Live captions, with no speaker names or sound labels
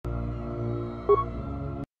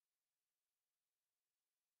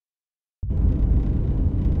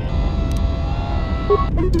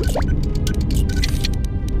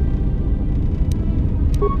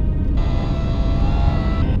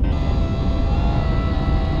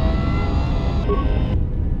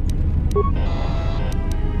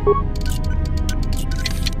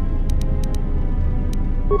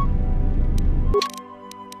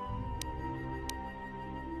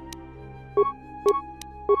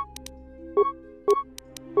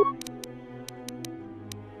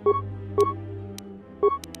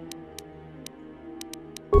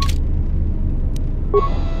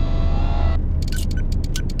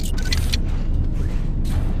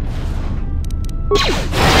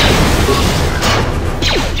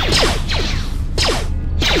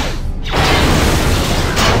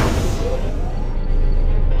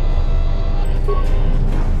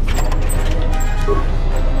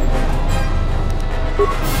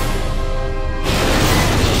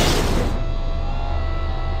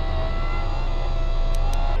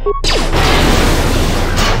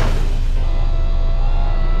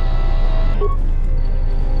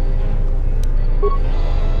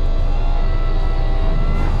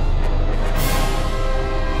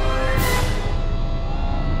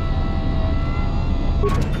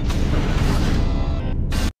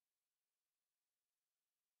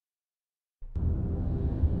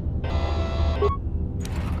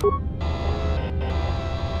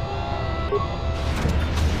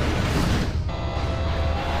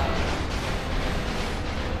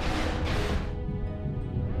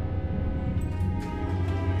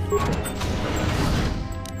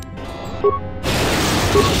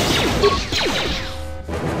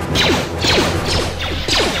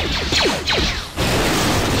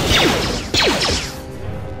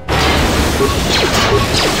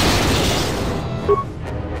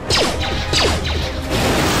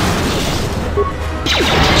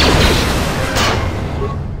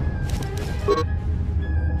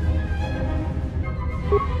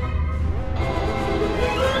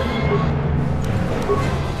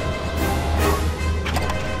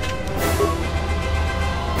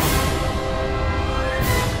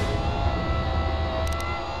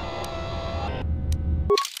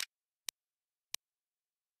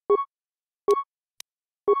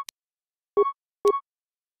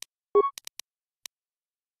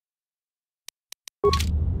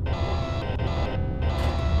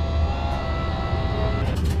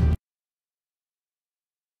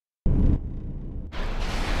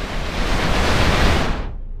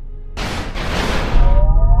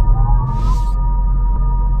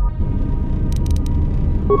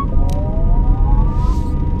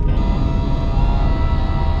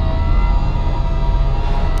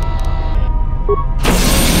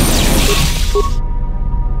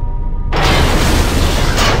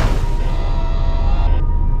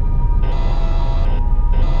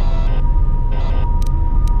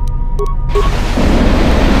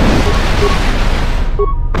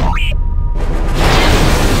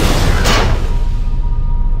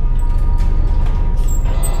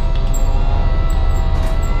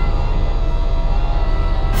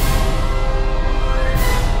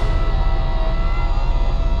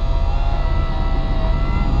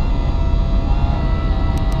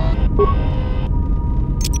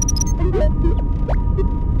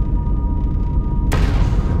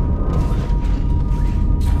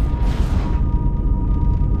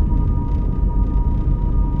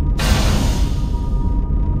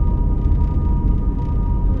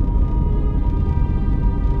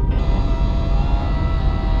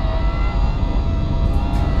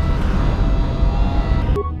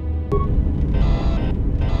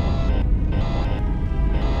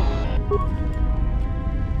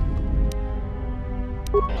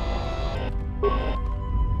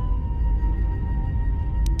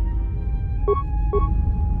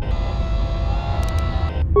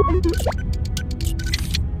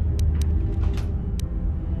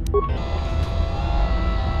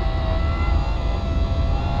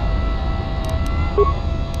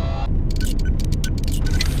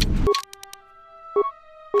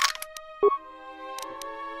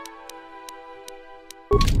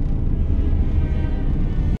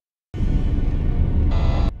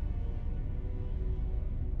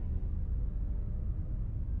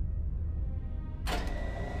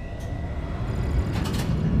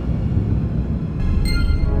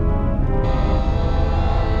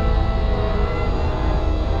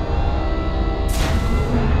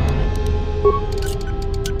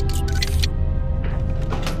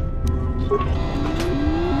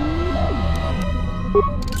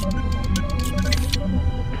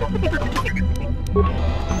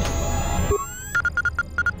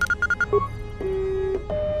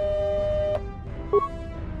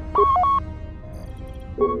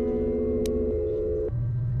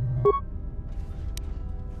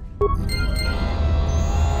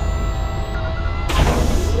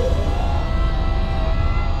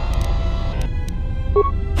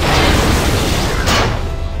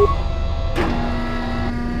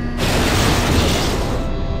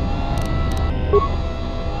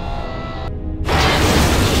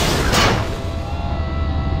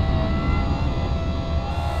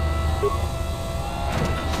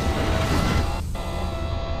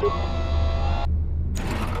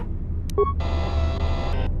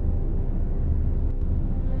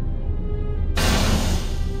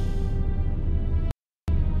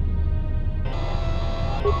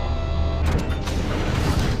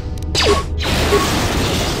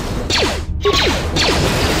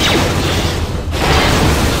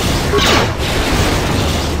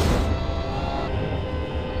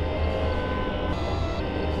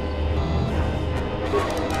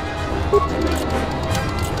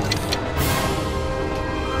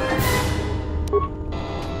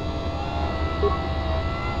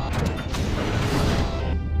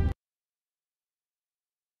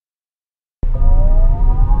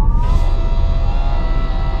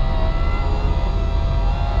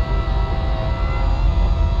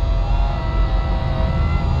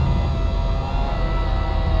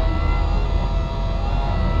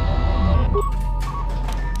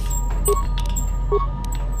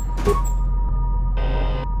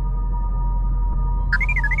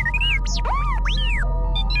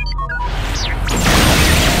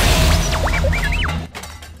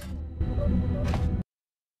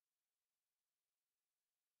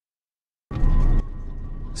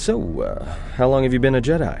So, how long have you been a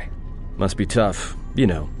Jedi? Must be tough, you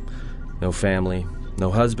know. No family, no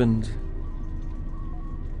husband.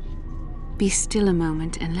 Be still a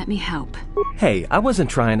moment and let me help. Hey, I wasn't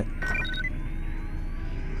trying to...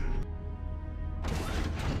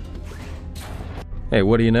 Hey,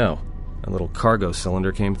 what do you know? A little cargo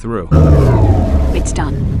cylinder came through. It's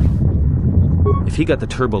done. If he got the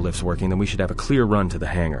turbo lifts working, then we should have a clear run to the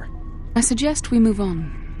hangar. I suggest we move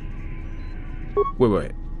on.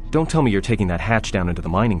 Wait. Don't tell me you're taking that hatch down into the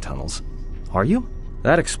mining tunnels. Are you?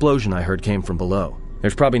 That explosion I heard came from below.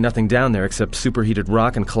 There's probably nothing down there except superheated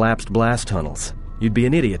rock and collapsed blast tunnels. You'd be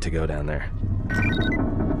an idiot to go down there.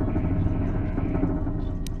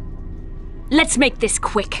 Let's make this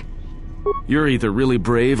quick. You're either really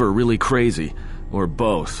brave or really crazy, or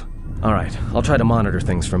both. Alright, I'll try to monitor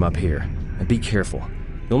things from up here. And be careful.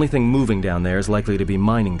 The only thing moving down there is likely to be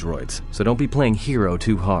mining droids, so don't be playing hero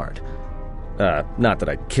too hard. Not that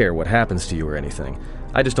I care what happens to you or anything.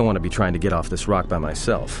 I just don't want to be trying to get off this rock by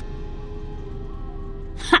myself.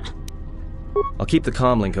 Ha! I'll keep the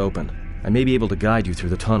comlink open. I may be able to guide you through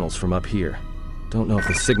the tunnels from up here. Don't know if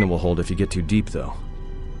the signal will hold if you get too deep, though.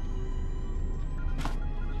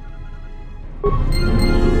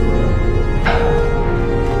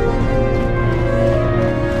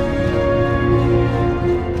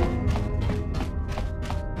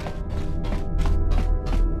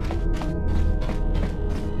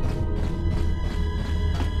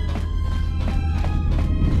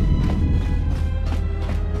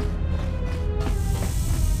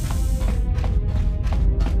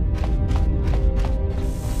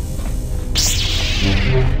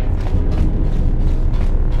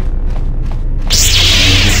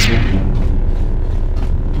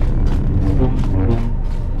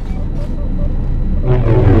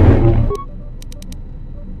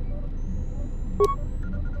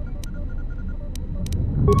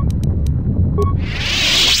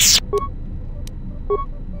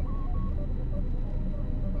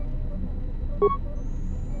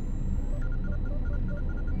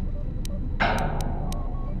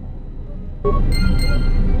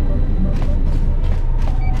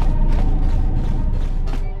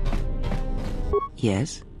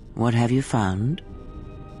 Yes? What have you found?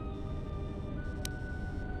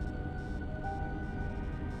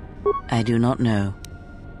 I do not know.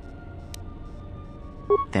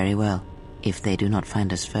 Very well. If they do not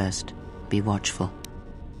find us first, be watchful.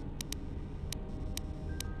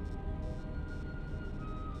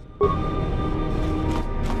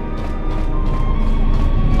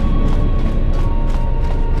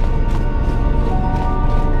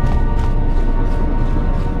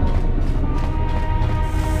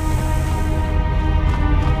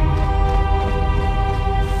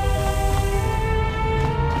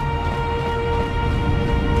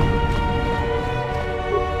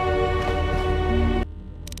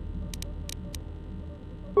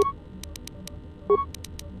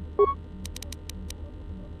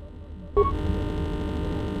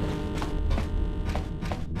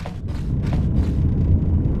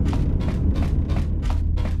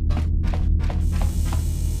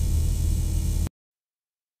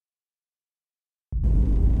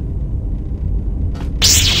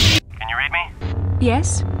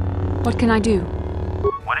 Yes? What can I do?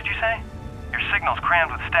 What did you say? Your signal's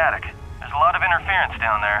crammed with static. There's a lot of interference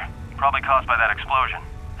down there, probably caused by that explosion.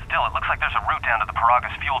 Still, it looks like there's a route down to the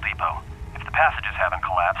Paragus fuel depot. If the passages haven't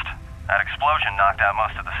collapsed, that explosion knocked out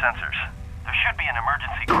most of the sensors. There should be an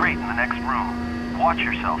emergency crate in the next room. Watch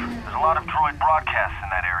yourself. There's a lot of droid broadcasts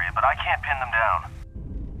in that area, but I can't pin them down.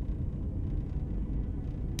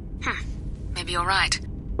 Maybe you're right.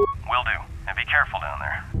 Will do. And be careful down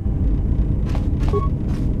there.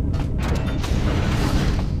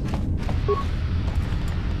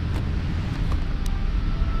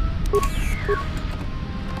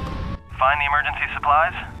 Find the emergency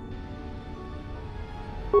supplies?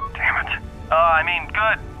 Damn it.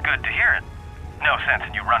 Good to hear it. No sense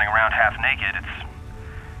in you running around half naked. It's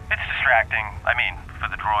distracting. For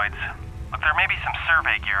the droids. Look, there may be some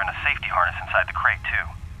survey gear and a safety harness inside the crate, too.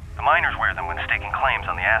 The miners wear them when staking claims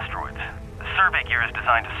on the asteroids. The survey gear is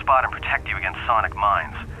designed to spot and protect you against sonic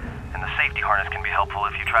mines, and the safety harness can be helpful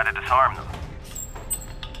if you try to disarm them.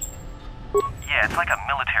 Yeah, it's like a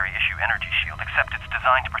military-issue energy shield, except it's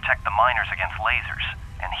designed to protect the miners against lasers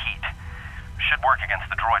and heat. Should work against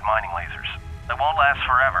the droid mining lasers. It won't last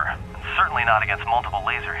forever, and certainly not against multiple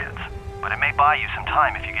laser hits, but it may buy you some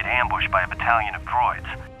time if you get ambushed by a battalion of droids.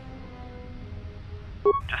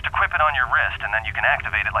 Just equip it on your wrist, and then you can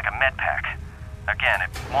activate it like a med pack. Again, it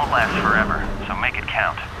won't last forever, so make it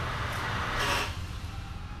count.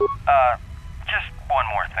 Just one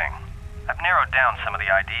more thing. I've narrowed down some of the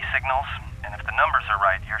ID signals, and if the numbers are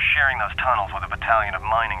right, you're sharing those tunnels with a battalion of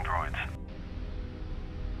mining droids.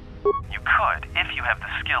 You could, if you have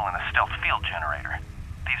the skill in a stealth field generator.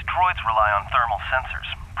 These droids rely on thermal sensors,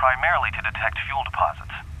 primarily to detect fuel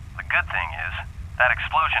deposits. The good thing is, that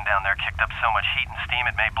explosion down there kicked up so much heat and steam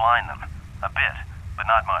it may blind them. A bit, but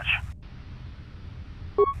not much.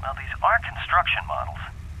 Well, these are construction models.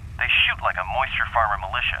 They shoot like a moisture farmer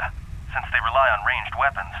militia. Since they rely on ranged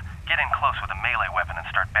weapons, get in close with a melee weapon and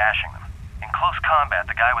start bashing them. In close combat,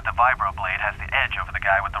 the guy with the vibroblade has the edge over the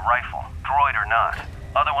guy with the rifle, droid or not.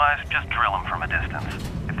 Otherwise, just drill them from a distance.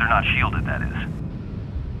 If they're not shielded, that is.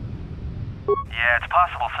 Yeah, it's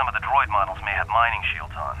possible some of the droid models may have mining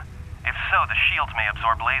shields on. If so, the shields may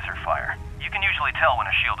absorb laser fire. You can usually tell when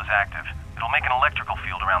a shield is active. It'll make an electrical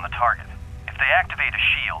field around the target. If they activate a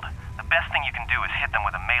shield, the best thing you can do is hit them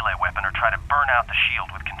with a melee weapon or try to burn out the shield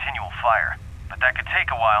with continual fire. But that could take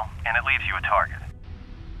a while, and it leaves you a target.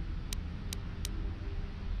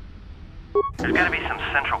 There's gotta be some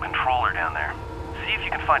central controller down there. See if you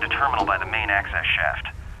can find a terminal by the main access shaft.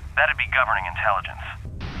 That'd be governing intelligence.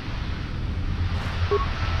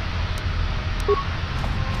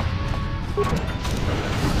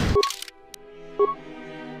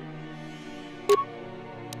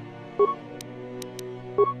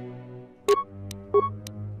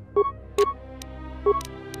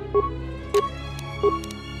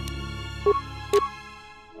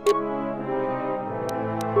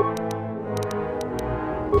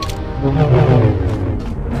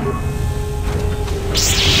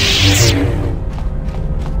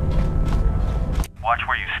 Watch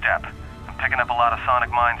where you step. I'm picking up a lot of sonic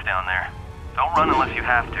mines down there. Don't run unless you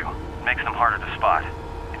have to. It makes them harder to spot.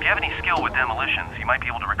 If you have any skill with demolitions, you might be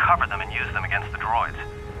able to recover them and use them against the droids.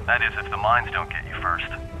 That is, if the mines don't get you first.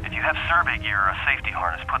 If you have survey gear or a safety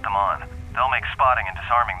harness, put them on. They'll make spotting and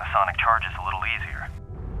disarming the sonic charges a little easier.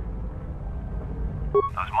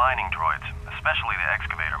 Those mining droids, especially the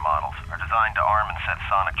excavator models, are designed to arm and set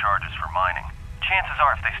sonic charges for mining. Chances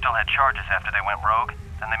are if they still had charges after they went rogue,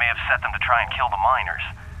 then they may have set them to try and kill the miners.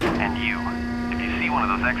 And you. If you see one of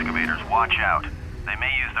those excavators, watch out. They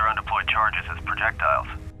may use their undeployed charges as projectiles.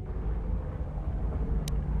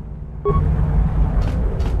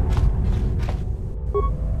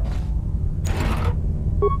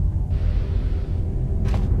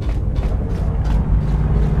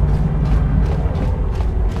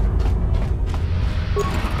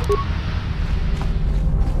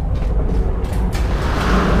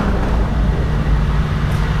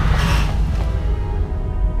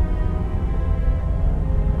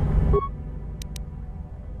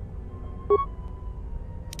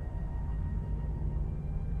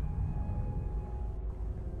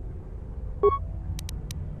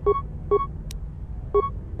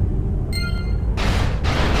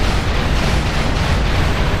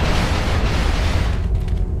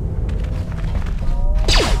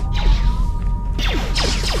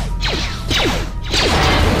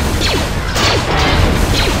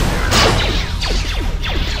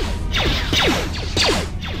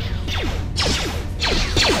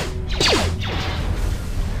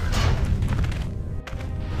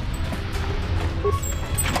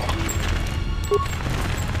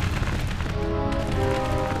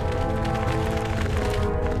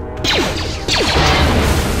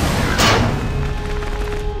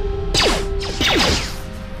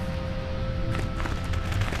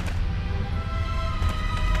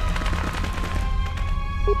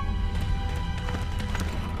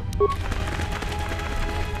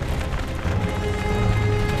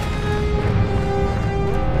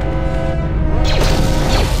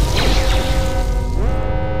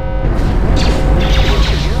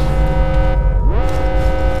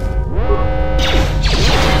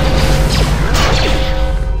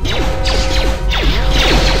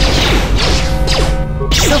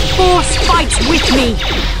 With me!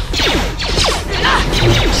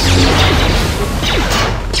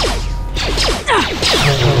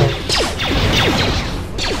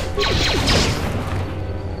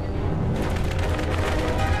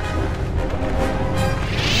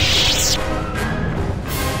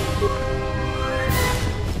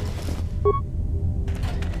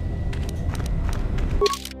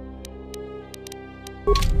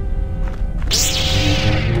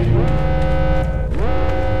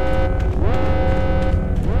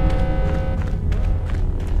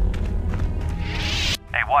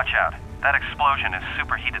 Watch out. That explosion has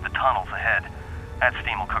superheated the tunnels ahead. That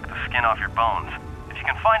steam will cook the skin off your bones. If you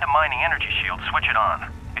can find a mining energy shield, switch it on.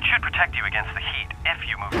 It should protect you against the heat if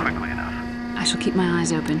you move quickly enough. I shall keep my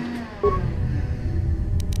eyes open.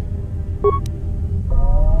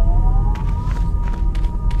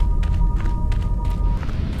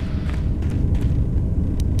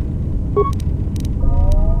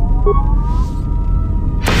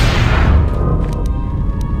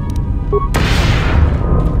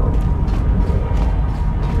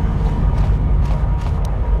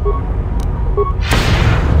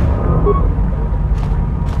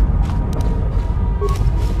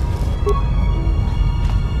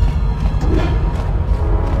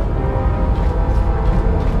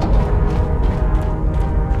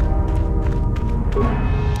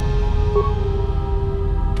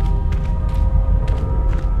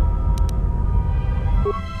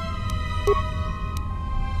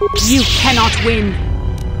 not win.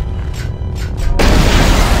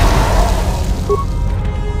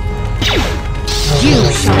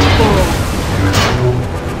 You shall fall.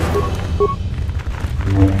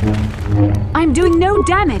 I'm doing no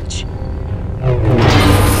damage.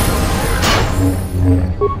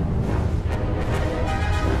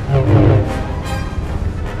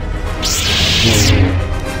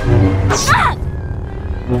 Ah!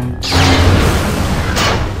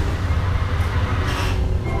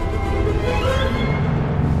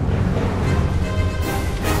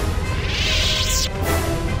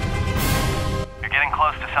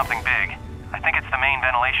 Something big. I think it's the main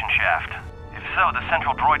ventilation shaft. If so, the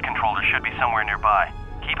central droid controller should be somewhere nearby.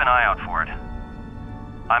 Keep an eye out for it.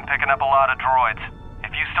 I'm picking up a lot of droids.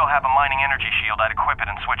 If you still have a mining energy shield, I'd equip it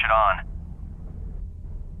and switch it on.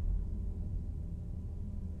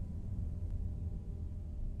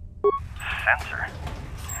 Sensor?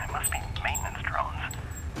 It must be maintenance drones.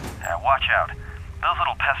 Watch out. Those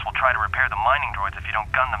little pests will try to repair the mining droids if you don't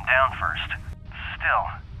gun them down first. Still,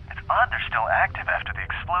 it's odd they're still active after the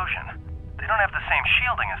explosion. They don't have the same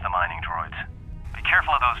shielding as the mining droids. Be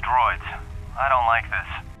careful of those droids. I don't like this.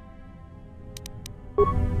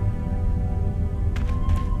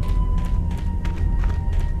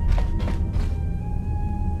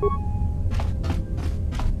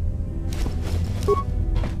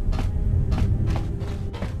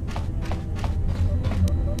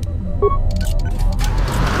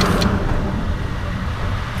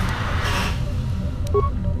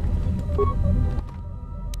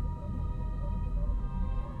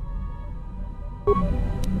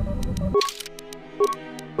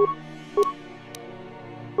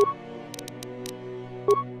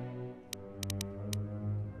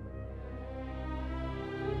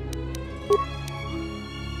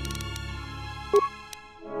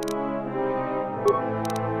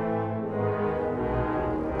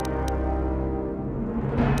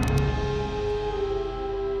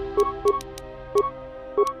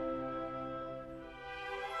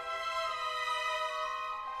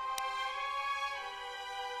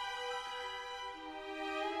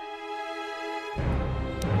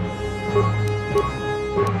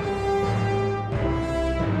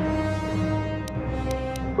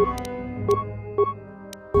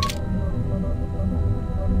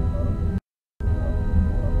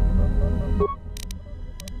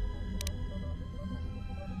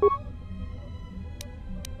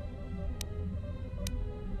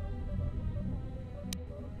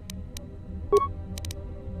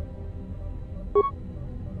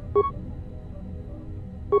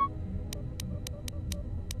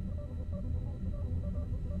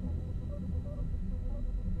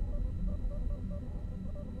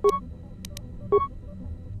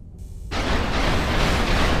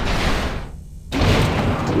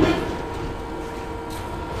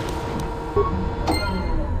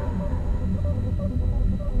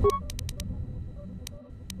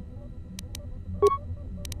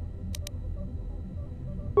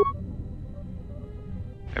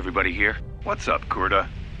 Everybody here? What's up, Kotor?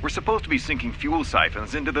 We're supposed to be sinking fuel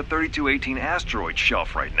siphons into the 3218 asteroid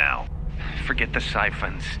shelf right now. Forget the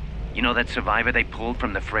siphons. You know that survivor they pulled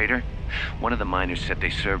from the freighter? One of the miners said they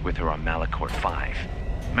served with her on Malachor 5.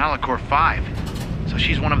 Malachor 5? So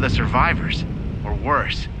she's one of the survivors? Or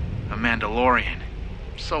worse, a Mandalorian.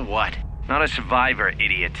 So what? Not a survivor,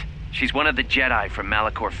 idiot. She's one of the Jedi from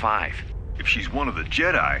Malachor 5. If she's one of the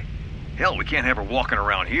Jedi, hell, we can't have her walking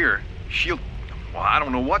around here. Well, I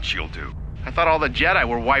don't know what she'll do. I thought all the Jedi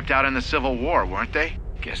were wiped out in the Civil War, weren't they?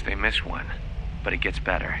 Guess they missed one. But it gets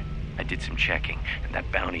better. I did some checking, and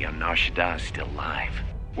that bounty on Nar Shaddaa is still live.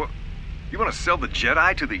 What? You want to sell the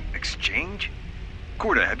Jedi to the exchange?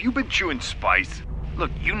 Kotor, have you been chewing spice?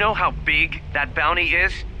 Look, you know how big that bounty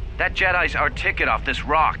is? That Jedi's our ticket off this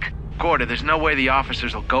rock. Kotor, there's no way the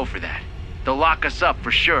officers will go for that. They'll lock us up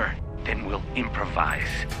for sure. Then we'll improvise.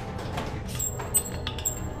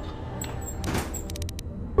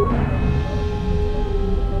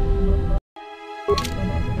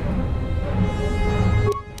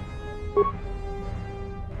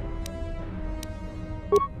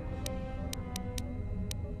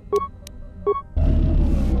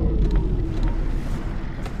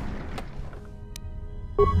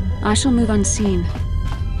 I shall move unseen.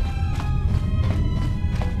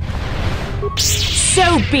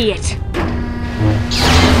 So be it!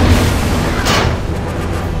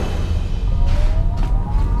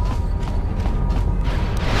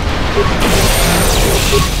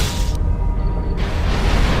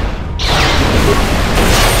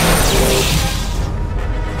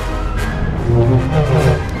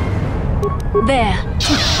 There.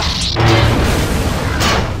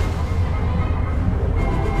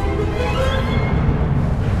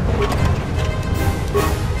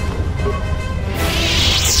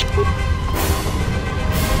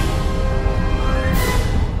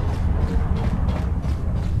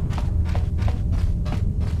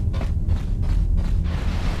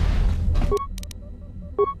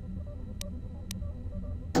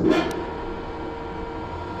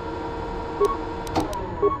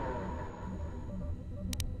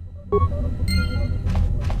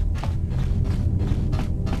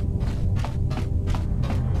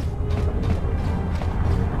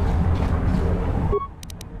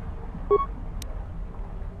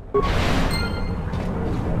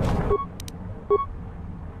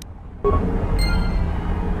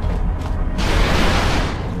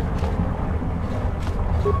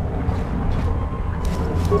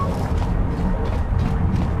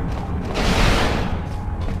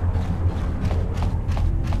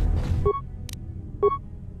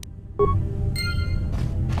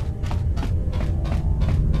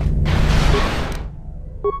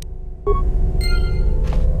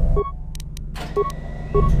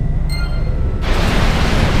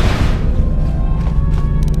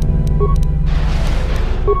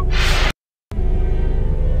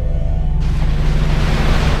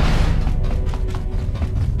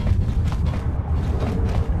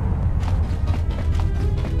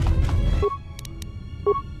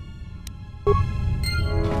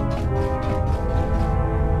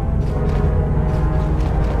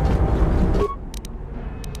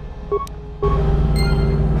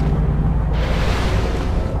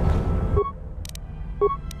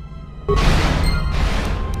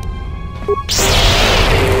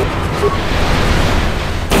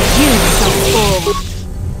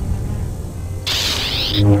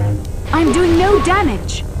 I'm doing no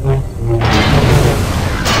damage.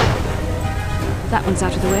 That one's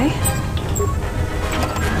out of the way.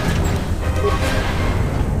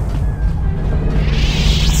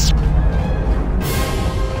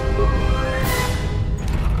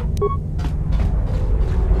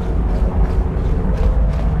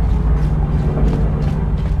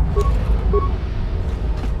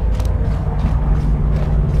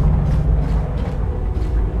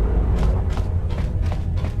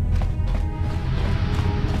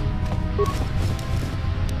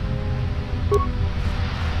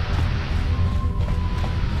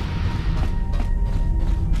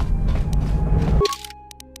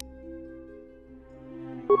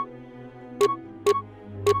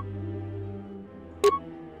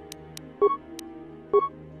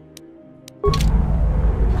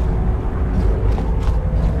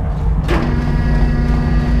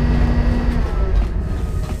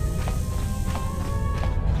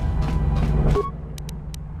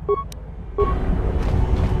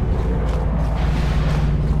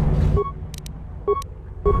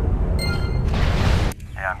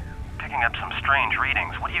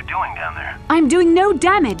 I'm doing no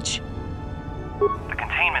damage. The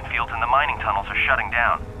containment fields in the mining tunnels are shutting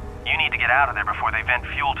down. You need to get out of there before they vent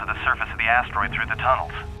fuel to the surface of the asteroid through the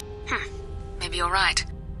tunnels. Maybe you're right.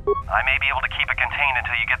 I may be able to keep it contained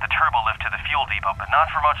until you get the turbo lift to the fuel depot, but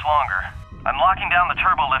not for much longer. I'm locking down the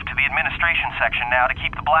turbo lift to the administration section now to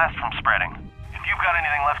keep the blast from spreading. If you've got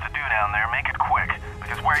anything left to do down there, make it quick,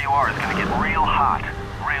 because where you are is going to get real hot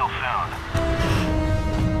real soon.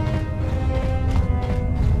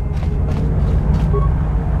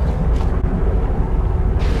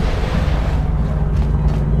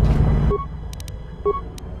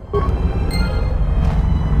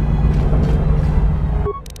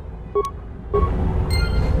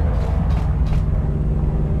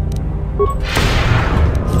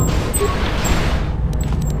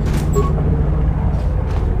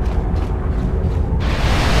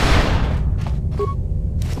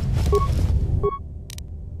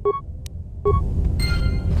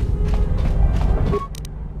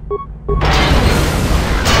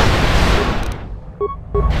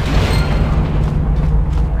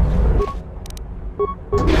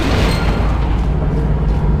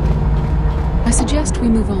 I suggest we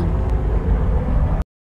move on.